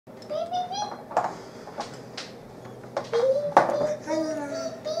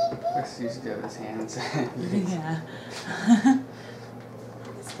Wesley used to do it with his hands. Yeah.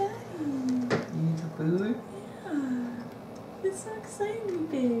 It's Daddy. You need some food? Yeah. It's so exciting,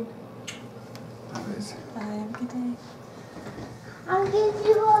 babe. How is it? Bye, have a good day. I'll give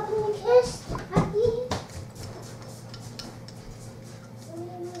you a hug and a kiss, Happy.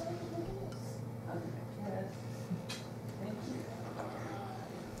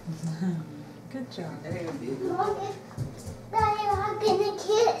 Good job. Mom, Daddy, a hug and a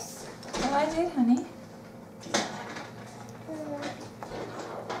kiss. Oh, I did, honey.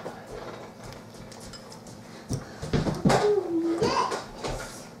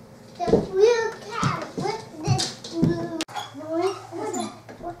 Yes. The real cat with this blue.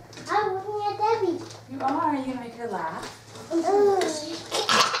 I'm looking at Debbie. You are. Are you going to make her laugh?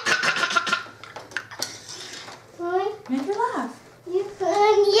 Make her laugh.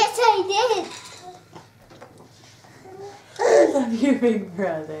 Yes, I did. I love you, big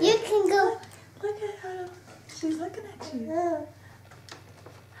brother. You can go. Look at her. She's looking at you.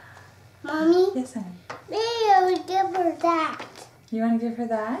 Mommy, Yes, honey. maybe I would give her that. You want to give her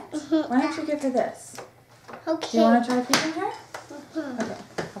that? Why don't you give her this? Okay. You want to try feeding her? Okay.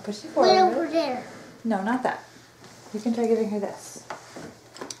 I'll push you forward. Wait over there. No, not that. You can try giving her this.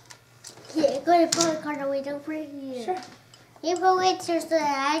 Yeah, go to put the card away over here. Sure. You go wait so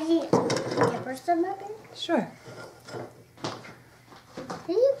that I can give her some of it. Sure.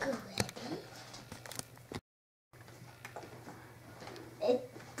 There you go, Evie.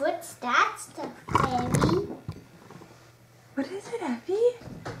 What's that stuff, Evie? What is it, Evie?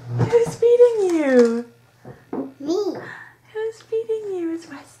 Who's feeding you? Me. Who's feeding you? Is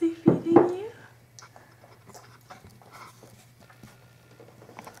Wesley feeding you?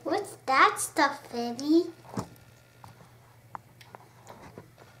 What's that stuff, Evie?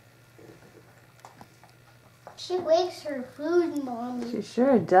 She wakes her food, Mommy. She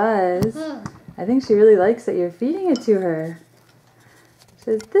sure does. I think she really likes that you're feeding it to her. She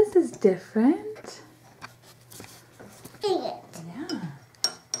says, this is different. Dang it. Yeah.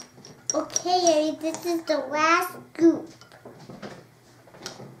 Okay, Evie, this is the last scoop.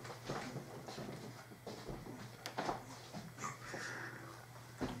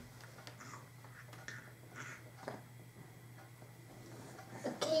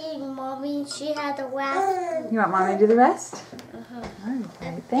 Okay, Mommy, she had the last scoop. You want Mommy to do the rest?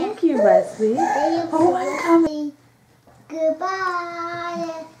 Okay. Thank you, Wesley. Oh, I'm coming.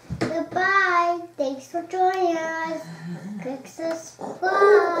 Goodbye. Goodbye. Thanks for joining us. Click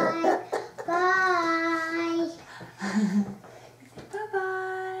subscribe.